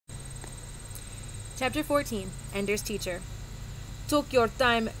Chapter 14, Ender's Teacher. Took your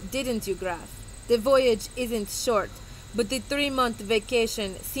time, didn't you, Graf? The voyage isn't short, but the 3-month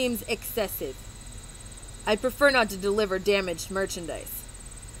vacation seems excessive. I prefer not to deliver damaged merchandise.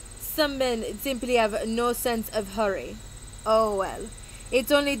 Some men simply have no sense of hurry. Oh well,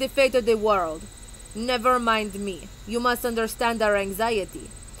 it's only the fate of the world. Never mind me. You must understand our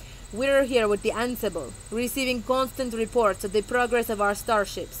anxiety. We're here with the Ansible, receiving constant reports of the progress of our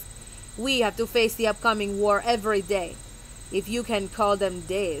starships. We have to face the upcoming war every day, if you can call them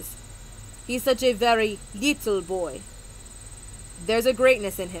days. He's such a very little boy. There's a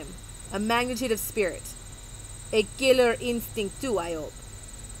greatness in him, a magnitude of spirit. A killer instinct too, I hope.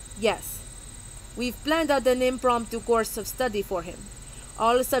 Yes. We've planned out an impromptu course of study for him,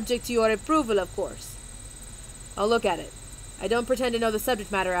 all subject to your approval, of course. I'll look at it. I don't pretend to know the subject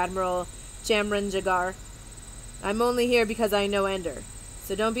matter, Admiral Chamran Jagar. I'm only here because I know Ender,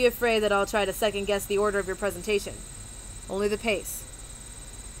 so don't be afraid that I'll try to second-guess the order of your presentation. Only the pace.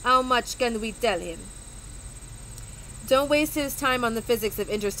 How much can we tell him? Don't waste his time on the physics of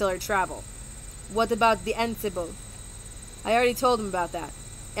interstellar travel. What about the Ansible? I already told him about that.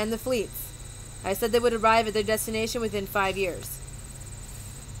 And the fleets. I said they would arrive at their destination within 5 years.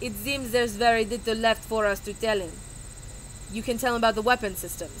 It seems there's very little left for us to tell him. You can tell him about the weapon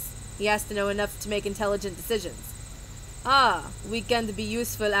systems. He has to know enough to make intelligent decisions. Ah, we can be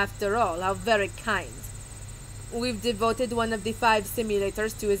useful after all. How very kind. We've devoted one of the 5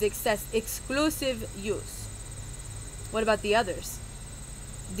 simulators to his exclusive use. What about the others?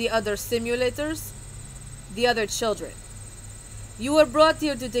 The other simulators? The other children. You were brought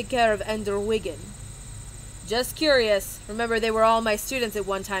here to take care of Ender Wiggin. Just curious. Remember, they were all my students at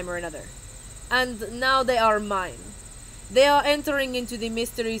one time or another. And now they are mine. They are entering into the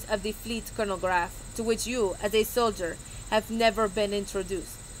mysteries of the fleet, Colonel Graf, to which you, as a soldier, have never been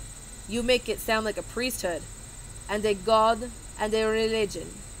introduced. You make it sound like a priesthood, and a god, and a religion.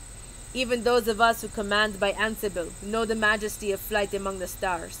 Even those of us who command by Ansible know the majesty of flight among the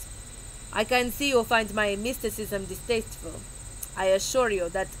stars. I can see you find my mysticism distasteful. I assure you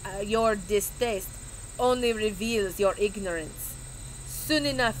that your distaste only reveals your ignorance. Soon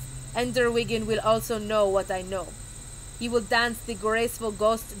enough, Ender Wiggin will also know what I know. He will dance the graceful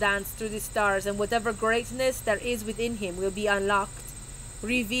ghost dance through the stars, and whatever greatness there is within him will be unlocked,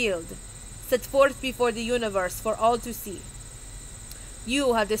 revealed, set forth before the universe for all to see.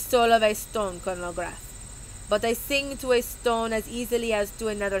 You have the soul of a stone, Colonel Graf, but I sing to a stone as easily as to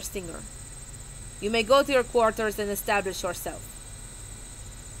another singer. You may go to your quarters and establish yourself.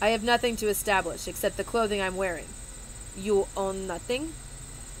 I have nothing to establish except the clothing I'm wearing. You own nothing?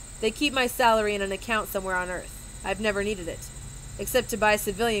 They keep my salary in an account somewhere on Earth. I've never needed it, except to buy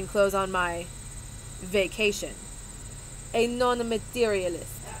civilian clothes on my vacation. A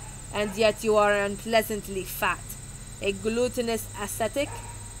non-materialist, and yet you are unpleasantly fat. A glutinous ascetic?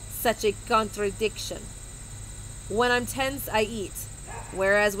 Such a contradiction. When I'm tense, I eat,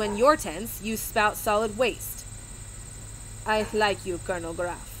 whereas when you're tense, you spout solid waste. I like you, Colonel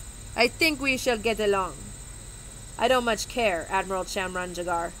Graf. I think we shall get along. I don't much care, Admiral Chamran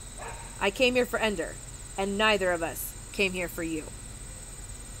Jagar. I came here for Ender, and neither of us came here for you.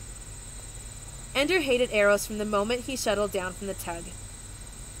 Ender hated Eros from the moment he shuttled down from the tug.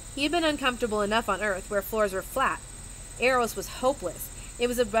 He had been uncomfortable enough on Earth, where floors were flat. Eros was hopeless. It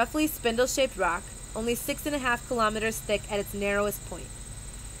was a roughly spindle-shaped rock, only 6.5 kilometers thick at its narrowest point.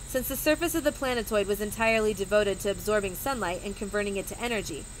 Since the surface of the planetoid was entirely devoted to absorbing sunlight and converting it to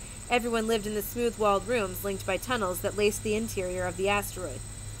energy, everyone lived in the smooth-walled rooms linked by tunnels that laced the interior of the asteroid.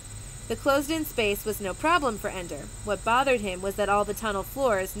 The closed-in space was no problem for Ender. What bothered him was that all the tunnel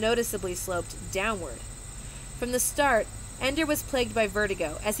floors noticeably sloped downward. From the start, Ender was plagued by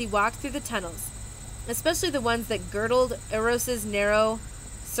vertigo as he walked through the tunnels, especially the ones that girdled Eros's narrow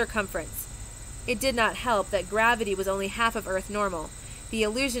circumference. It did not help that gravity was only half of Earth normal. The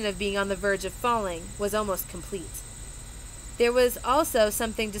illusion of being on the verge of falling was almost complete. There was also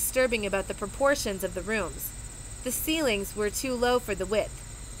something disturbing about the proportions of the rooms. The ceilings were too low for the width,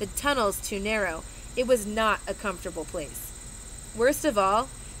 the tunnels too narrow. It was not a comfortable place. Worst of all,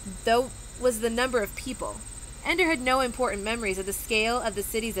 though, was the number of people. Ender had no important memories of the scale of the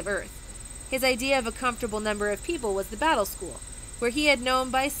cities of Earth. His idea of a comfortable number of people was the battle school, where he had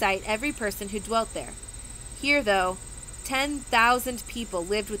known by sight every person who dwelt there. Here, though, 10,000 people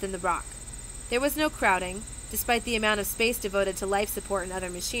lived within the rock. There was no crowding, despite the amount of space devoted to life support and other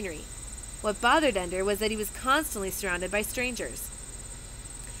machinery. What bothered Ender was that he was constantly surrounded by strangers.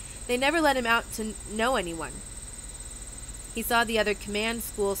 They never let him out to know anyone. He saw the other command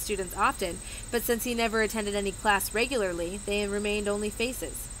school students often, but since he never attended any class regularly, they remained only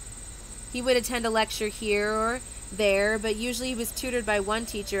faces. He would attend a lecture here or there, but usually he was tutored by one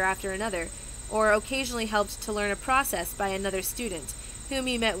teacher after another, or occasionally helped to learn a process by another student, whom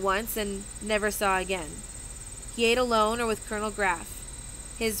he met once and never saw again. He ate alone or with Colonel Graff.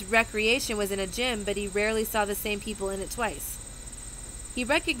 His recreation was in a gym, but he rarely saw the same people in it twice. He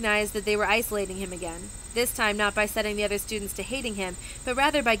recognized that they were isolating him again, this time not by setting the other students to hating him, but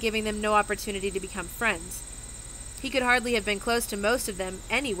rather by giving them no opportunity to become friends. He could hardly have been close to most of them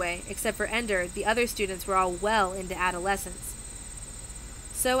anyway, except for Ender. The other students were all well into adolescence.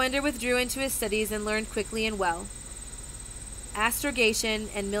 So Ender withdrew into his studies and learned quickly and well. Astrogation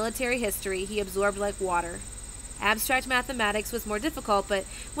and military history he absorbed like water. Abstract mathematics was more difficult, but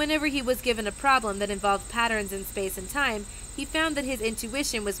whenever he was given a problem that involved patterns in space and time, he found that his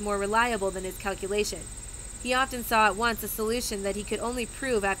intuition was more reliable than his calculation. He often saw at once a solution that he could only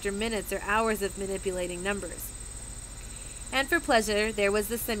prove after minutes or hours of manipulating numbers. And for pleasure, there was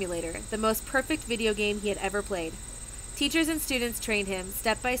the simulator, the most perfect video game he had ever played. Teachers and students trained him,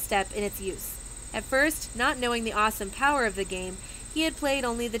 step by step, in its use. At first, not knowing the awesome power of the game, he had played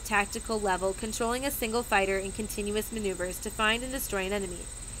only the tactical level, controlling a single fighter in continuous maneuvers to find and destroy an enemy.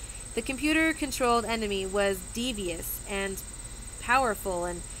 The computer-controlled enemy was devious and powerful,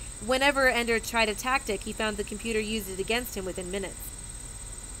 and whenever Ender tried a tactic, he found the computer used it against him within minutes.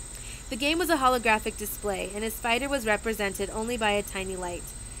 The game was a holographic display, and his fighter was represented only by a tiny light.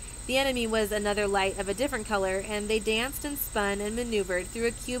 The enemy was another light of a different color, and they danced and spun and maneuvered through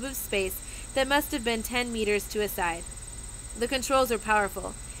a cube of space that must have been 10 meters to a side. The controls were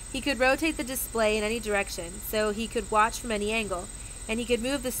powerful. He could rotate the display in any direction, so he could watch from any angle, and he could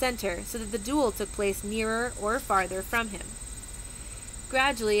move the center so that the duel took place nearer or farther from him.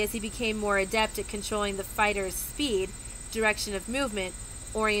 Gradually, as he became more adept at controlling the fighter's speed, direction of movement,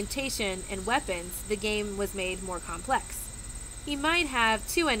 orientation, and weapons, the game was made more complex. He might have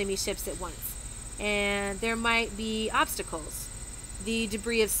 2 enemy ships at once, and there might be obstacles, the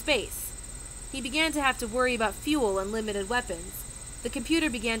debris of space. He began to have to worry about fuel and limited weapons. The computer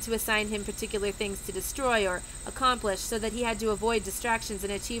began to assign him particular things to destroy or accomplish so that he had to avoid distractions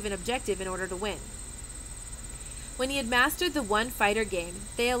and achieve an objective in order to win. When he had mastered the 1-fighter game,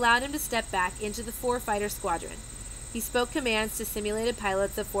 they allowed him to step back into the 4-fighter squadron. He spoke commands to simulated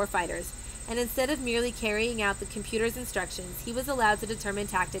pilots of 4 fighters, and instead of merely carrying out the computer's instructions, he was allowed to determine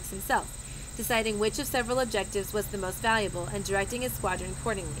tactics himself, deciding which of several objectives was the most valuable and directing his squadron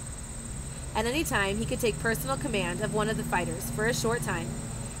accordingly. At any time, he could take personal command of one of the fighters for a short time,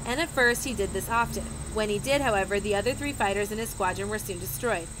 and at first he did this often. When he did, however, the other 3 fighters in his squadron were soon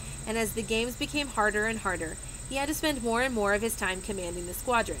destroyed, and as the games became harder and harder, he had to spend more and more of his time commanding the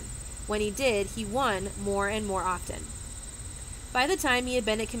squadron. When he did, he won more and more often. By the time he had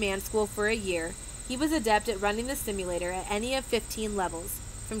been at command school for a year, he was adept at running the simulator at any of 15 levels,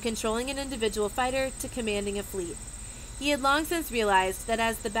 from controlling an individual fighter to commanding a fleet. He had long since realized that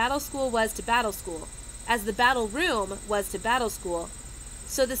as the battle school was to battle school, as the battle room was to battle school,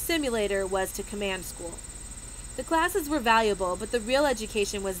 so the simulator was to command school. The classes were valuable, but the real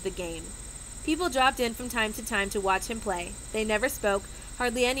education was the game. People dropped in from time to watch him play. They never spoke,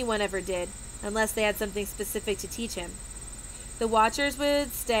 hardly anyone ever did, unless they had something specific to teach him. The watchers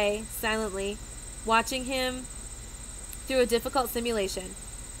would stay, silently, watching him through a difficult simulation,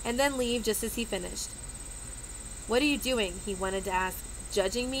 and then leave just as he finished. "What are you doing?" he wanted to ask.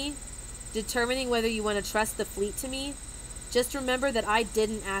 "Judging me? Determining whether you want to trust the fleet to me? Just remember that I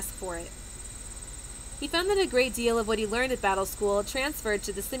didn't ask for it." He found that a great deal of what he learned at battle school transferred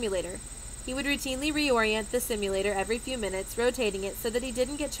to the simulator. He would routinely reorient the simulator every few minutes, rotating it so that he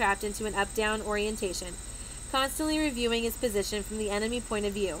didn't get trapped into an up-down orientation, constantly reviewing his position from the enemy point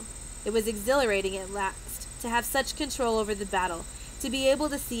of view. It was exhilarating at last to have such control over the battle, to be able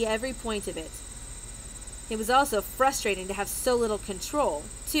to see every point of it. It was also frustrating to have so little control,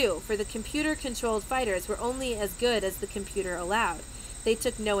 too, for the computer-controlled fighters were only as good as the computer allowed. They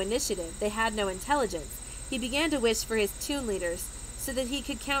took no initiative. They had no intelligence. He began to wish for his toon leaders, so that he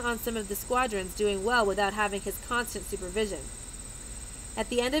could count on some of the squadrons doing well without having his constant supervision. At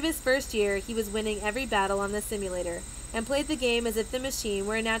the end of his first year, he was winning every battle on the simulator, and played the game as if the machine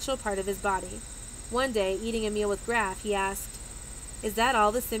were a natural part of his body. One day, eating a meal with Graff, he asked, "Is that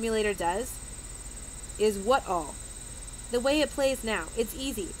all the simulator does?" "Is what all?" "The way it plays now. It's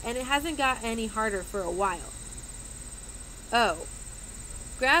easy, and it hasn't got any harder for a while." "Oh."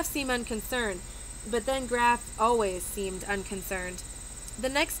 Graff seemed unconcerned, but then Graff always seemed unconcerned. The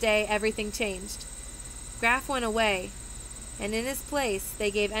next day, everything changed. Graff went away, and in his place,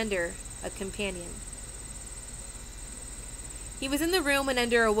 they gave Ender a companion. He was in the room when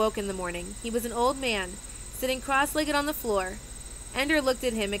Ender awoke in the morning. He was an old man, sitting cross-legged on the floor. Ender looked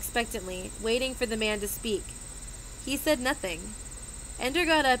at him expectantly, waiting for the man to speak. He said nothing. Ender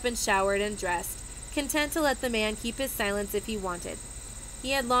got up and showered and dressed, content to let the man keep his silence if he wanted.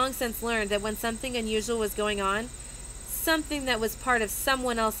 He had long since learned that when something unusual was going on, something that was part of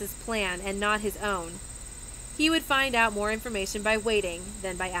someone else's plan and not his own, he would find out more information by waiting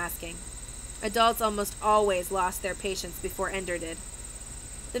than by asking. Adults almost always lost their patience before Ender did.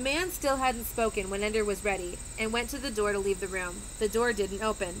 The man still hadn't spoken when Ender was ready, and went to the door to leave the room. The door didn't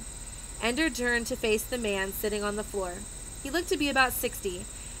open. Ender turned to face the man sitting on the floor. He looked to be about 60,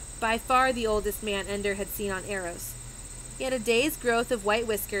 by far the oldest man Ender had seen on Eros. He had a day's growth of white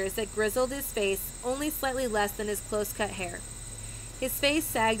whiskers that grizzled his face only slightly less than his close-cut hair. His face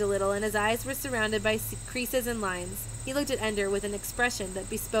sagged a little, and his eyes were surrounded by creases and lines. He looked at Ender with an expression that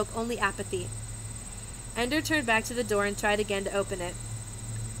bespoke only apathy. Ender turned back to the door and tried again to open it.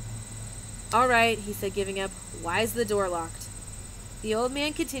 "All right," he said, giving up. "Why's the door locked?" The old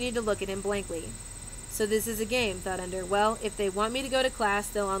man continued to look at him blankly. So this is a game, thought Ender. Well, if they want me to go to class,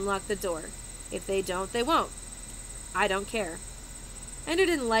 they'll unlock the door. If they don't, they won't. I don't care. Ender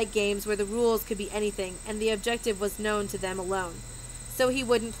didn't like games where the rules could be anything, and the objective was known to them alone. So he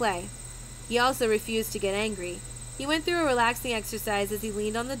wouldn't play. He also refused to get angry. He went through a relaxing exercise as he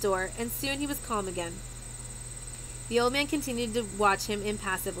leaned on the door, and soon he was calm again. The old man continued to watch him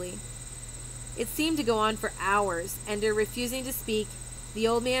impassively. It seemed to go on for hours, Ender refusing to speak, the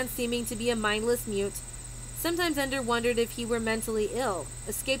old man seeming to be a mindless mute. Sometimes Ender wondered if he were mentally ill,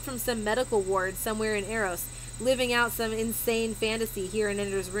 escaped from some medical ward somewhere in Eros, living out some insane fantasy here in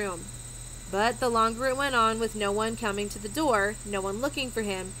Ender's room. But the longer it went on with no one coming to the door, no one looking for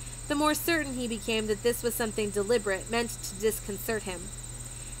him, the more certain he became that this was something deliberate, meant to disconcert him.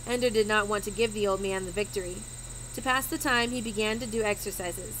 Ender did not want to give the old man the victory. To pass the time, he began to do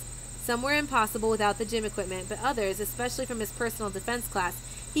exercises. Some were impossible without the gym equipment, but others, especially from his personal defense class,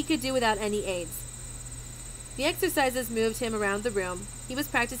 he could do without any aids. The exercises moved him around the room. He was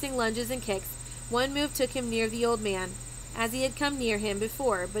practicing lunges and kicks. One move took him near the old man, as he had come near him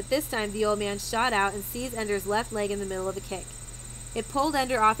before, but this time the old man shot out and seized Ender's left leg in the middle of a kick. It pulled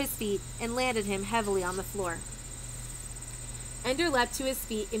Ender off his feet and landed him heavily on the floor. Ender leapt to his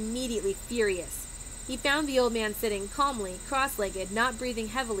feet, immediately furious. He found the old man sitting calmly, cross-legged, not breathing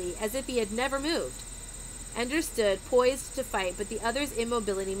heavily, as if he had never moved. Ender stood, poised to fight, but the other's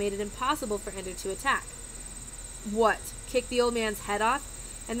immobility made it impossible for Ender to attack. What? Kick the old man's head off,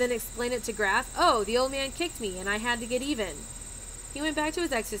 and then explain it to Graf? Oh, the old man kicked me, and I had to get even. He went back to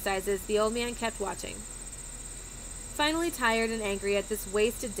his exercises. The old man kept watching. Finally tired and angry at this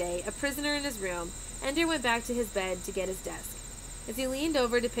wasted day, a prisoner in his room, Ender went back to his bed to get his desk. As he leaned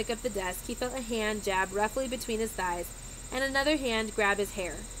over to pick up the desk, he felt a hand jab roughly between his thighs, and another hand grab his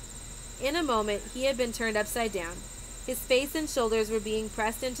hair. In a moment, he had been turned upside down. His face and shoulders were being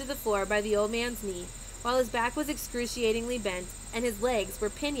pressed into the floor by the old man's knee, while his back was excruciatingly bent, and his legs were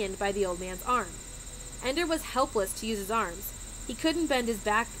pinioned by the old man's arm. Ender was helpless to use his arms. He couldn't bend his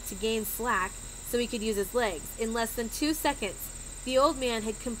back to gain slack, so he could use his legs. In less than 2 seconds, the old man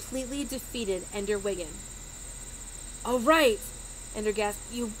had completely defeated Ender Wiggin. "All right!" Ender gasped.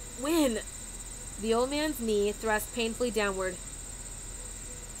 "You win!" The old man's knee thrust painfully downward.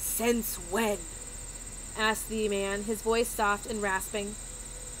 "Since when?" asked the man, his voice soft and rasping.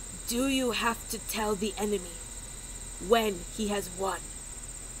 "Do you have to tell the enemy when he has won?"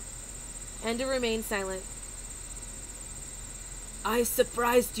 Ender remained silent. "I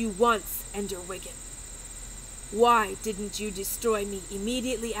surprised you once, Ender Wiggin. Why didn't you destroy me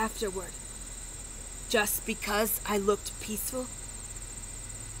immediately afterward? Just because I looked peaceful?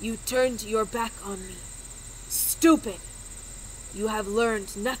 You turned your back on me. Stupid! You have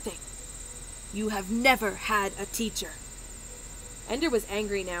learned nothing. You have never had a teacher." Ender was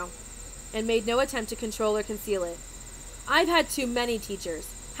angry now, and made no attempt to control or conceal it. "I've had too many teachers.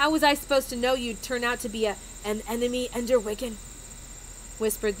 How was I supposed to know you'd turn out to be an enemy, Ender Wiggin?"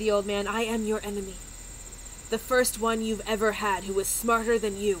 whispered the old man. "I am your enemy. The first one you've ever had who was smarter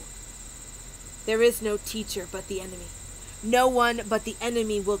than you. There is no teacher but the enemy. No one but the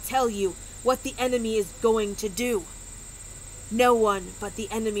enemy will tell you what the enemy is going to do. No one but the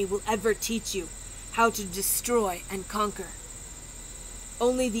enemy will ever teach you how to destroy and conquer.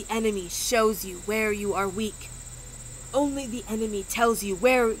 Only the enemy shows you where you are weak. Only the enemy tells you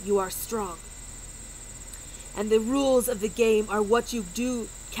where you are strong. And the rules of the game are what you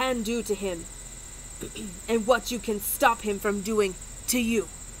can do to him, and what you can stop him from doing to you.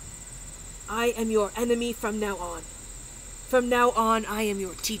 I am your enemy from now on. From now on, I am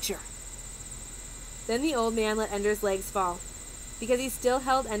your teacher." Then the old man let Ender's legs fall. Because he still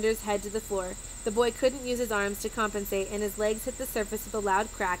held Ender's head to the floor, The boy couldn't use his arms to compensate, and his legs hit the surface with a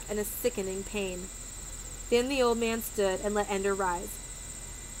loud crack and a sickening pain. Then the old man stood and let Ender rise.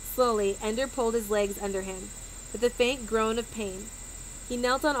 Slowly, Ender pulled his legs under him, with a faint groan of pain. He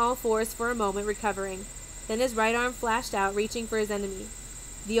knelt on all fours for a moment, recovering. Then his right arm flashed out, reaching for his enemy.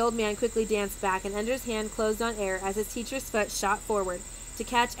 The old man quickly danced back, and Ender's hand closed on air as his teacher's foot shot forward to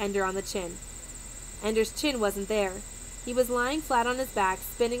catch Ender on the chin. Ender's chin wasn't there. He was lying flat on his back,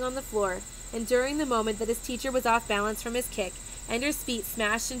 spinning on the floor, and during the moment that his teacher was off balance from his kick, Ender's feet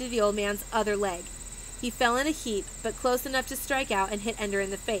smashed into the old man's other leg. He fell in a heap, but close enough to strike out and hit Ender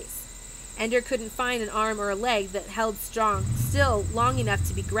in the face. Ender couldn't find an arm or a leg that held still long enough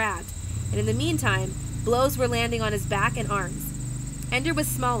to be grabbed, and in the meantime, blows were landing on his back and arms. Ender was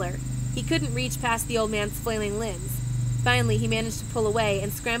smaller. He couldn't reach past the old man's flailing limbs. Finally, he managed to pull away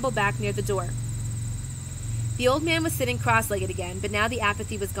and scramble back near the door. The old man was sitting cross-legged again, but now the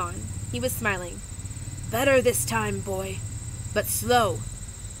apathy was gone. He was smiling. "Better this time, boy. But slow.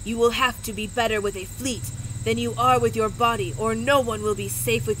 You will have to be better with a fleet than you are with your body, or no one will be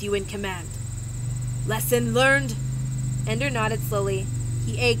safe with you in command. Lesson learned?" Ender nodded slowly.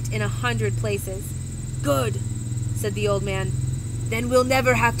 He ached in 100 places. "Good," said the old man. "Then we'll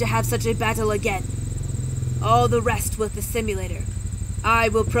never have to have such a battle again. All the rest with the simulator. I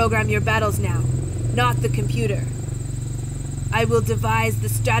will program your battles now, not the computer. I will devise the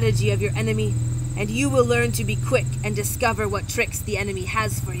strategy of your enemy, and you will learn to be quick and discover what tricks the enemy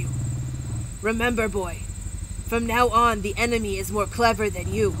has for you. Remember, boy, from now on the enemy is more clever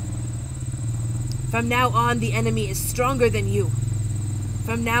than you. From now on the enemy is stronger than you.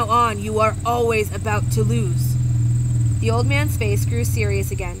 From now on you are always about to lose." The old man's face grew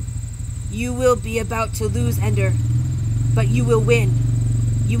serious again. "You will be about to lose, Ender, but you will win.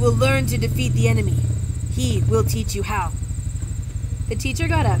 You will learn to defeat the enemy. He will teach you how." The teacher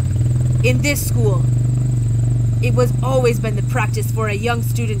got up. "In this school, it was always been the practice for a young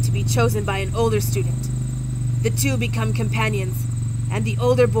student to be chosen by an older student. The two become companions, and the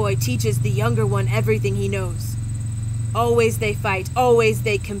older boy teaches the younger one everything he knows. Always they fight, always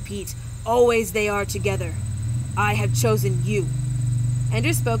they compete, always they are together. I have chosen you."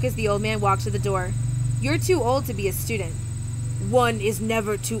 Ender spoke as the old man walked to the door. "You're too old to be a student." "One is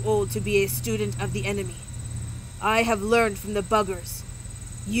never too old to be a student of the enemy. I have learned from the buggers.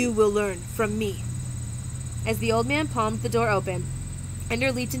 You will learn from me." As the old man palmed the door open,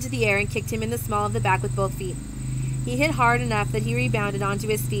 Ender leaped into the air and kicked him in the small of the back with both feet. He hit hard enough that he rebounded onto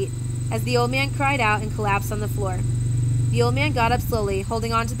his feet, as the old man cried out and collapsed on the floor. The old man got up slowly,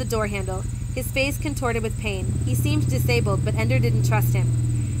 holding onto the door handle, his face contorted with pain. He seemed disabled, but Ender didn't trust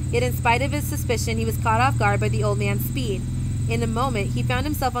him. Yet in spite of his suspicion, he was caught off guard by the old man's speed. In a moment, he found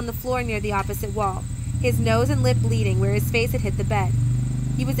himself on the floor near the opposite wall, his nose and lip bleeding where his face had hit the bed.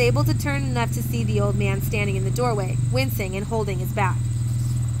 He was able to turn enough to see the old man standing in the doorway, wincing and holding his back.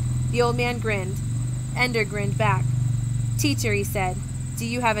 The old man grinned. Ender grinned back. "Teacher," he said, "do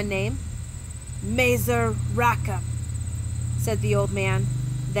you have a name?" "Mazer Rackham," said the old man.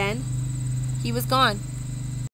 Then he was gone.